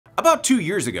About 2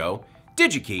 years ago,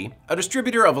 DigiKey, a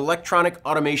distributor of electronic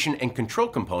automation and control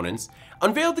components,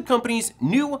 unveiled the company's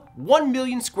new 1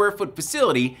 million square foot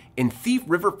facility in Thief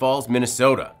River Falls,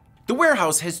 Minnesota. The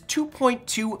warehouse has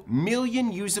 2.2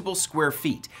 million usable square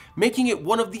feet, making it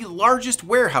one of the largest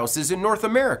warehouses in North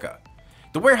America.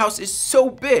 The warehouse is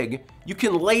so big, you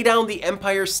can lay down the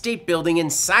Empire State Building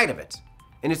inside of it.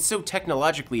 And it's so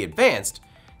technologically advanced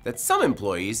that some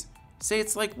employees say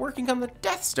it's like working on the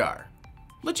Death Star.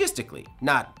 Logistically,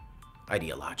 not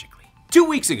ideologically. 2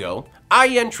 weeks ago,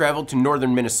 IEN traveled to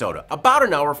northern Minnesota, about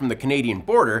an hour from the Canadian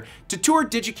border, to tour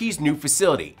DigiKey's new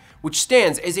facility, which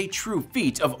stands as a true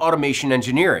feat of automation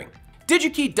engineering.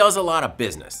 DigiKey does a lot of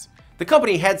business. The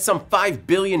company had some $5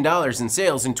 billion in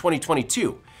sales in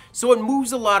 2022, so it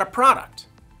moves a lot of product.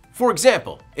 For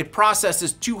example, it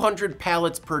processes 200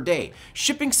 pallets per day,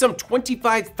 shipping some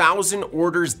 25,000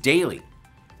 orders daily.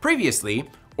 Previously,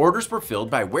 orders were filled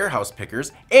by warehouse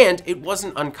pickers, and it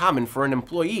wasn't uncommon for an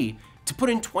employee to put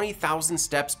in 20,000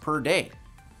 steps per day.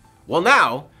 Well,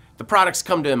 now, the products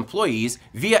come to employees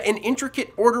via an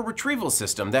intricate order retrieval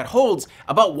system that holds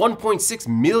about 1.6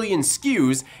 million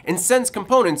SKUs and sends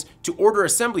components to order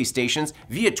assembly stations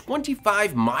via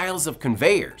 25 miles of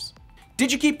conveyors.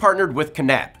 DigiKey partnered with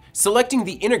Knapp, selecting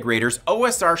the integrator's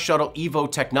OSR Shuttle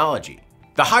Evo technology.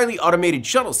 The highly automated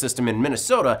shuttle system in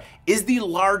Minnesota is the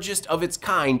largest of its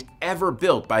kind ever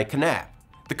built by Knapp.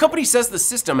 The company says the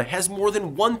system has more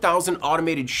than 1,000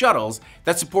 automated shuttles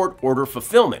that support order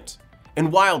fulfillment.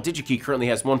 And while DigiKey currently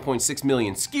has 1.6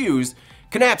 million SKUs,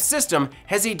 Knapp's system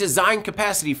has a design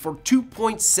capacity for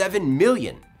 2.7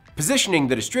 million, positioning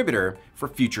the distributor for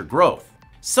future growth.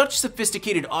 Such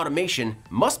sophisticated automation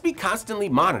must be constantly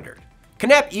monitored.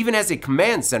 Knapp even has a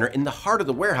command center in the heart of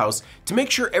the warehouse to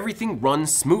make sure everything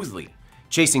runs smoothly,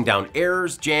 chasing down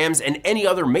errors, jams, and any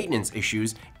other maintenance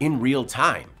issues in real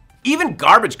time. Even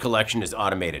garbage collection is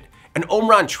automated. An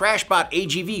Omron TrashBot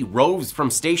AGV roves from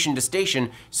station to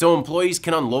station so employees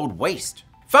can unload waste.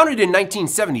 Founded in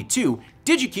 1972,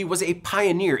 DigiKey was a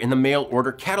pioneer in the mail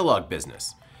order catalog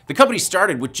business. The company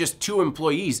started with just 2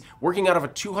 employees working out of a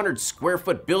 200 square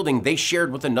foot building they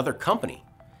shared with another company.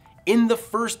 In the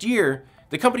first year,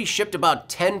 the company shipped about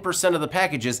 10% of the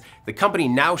packages the company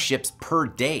now ships per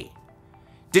day.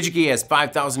 DigiKey has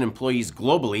 5,000 employees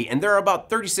globally, and there are about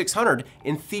 3,600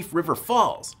 in Thief River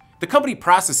Falls. The company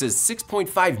processes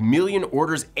 6.5 million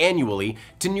orders annually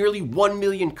to nearly 1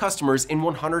 million customers in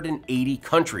 180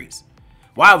 countries.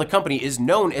 While the company is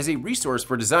known as a resource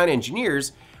for design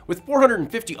engineers, with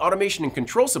 450 automation and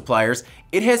control suppliers,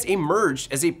 it has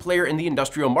emerged as a player in the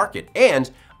industrial market, and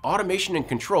automation and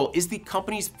control is the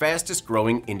company's fastest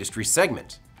growing industry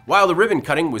segment. While the ribbon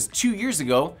cutting was 2 years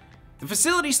ago, the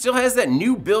facility still has that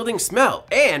new building smell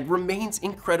and remains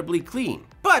incredibly clean.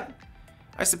 But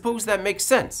I suppose that makes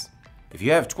sense. If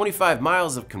you have 25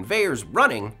 miles of conveyors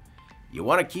running, you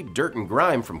want to keep dirt and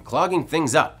grime from clogging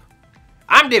things up.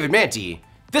 I'm David Manti.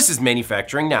 This is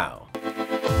Manufacturing Now.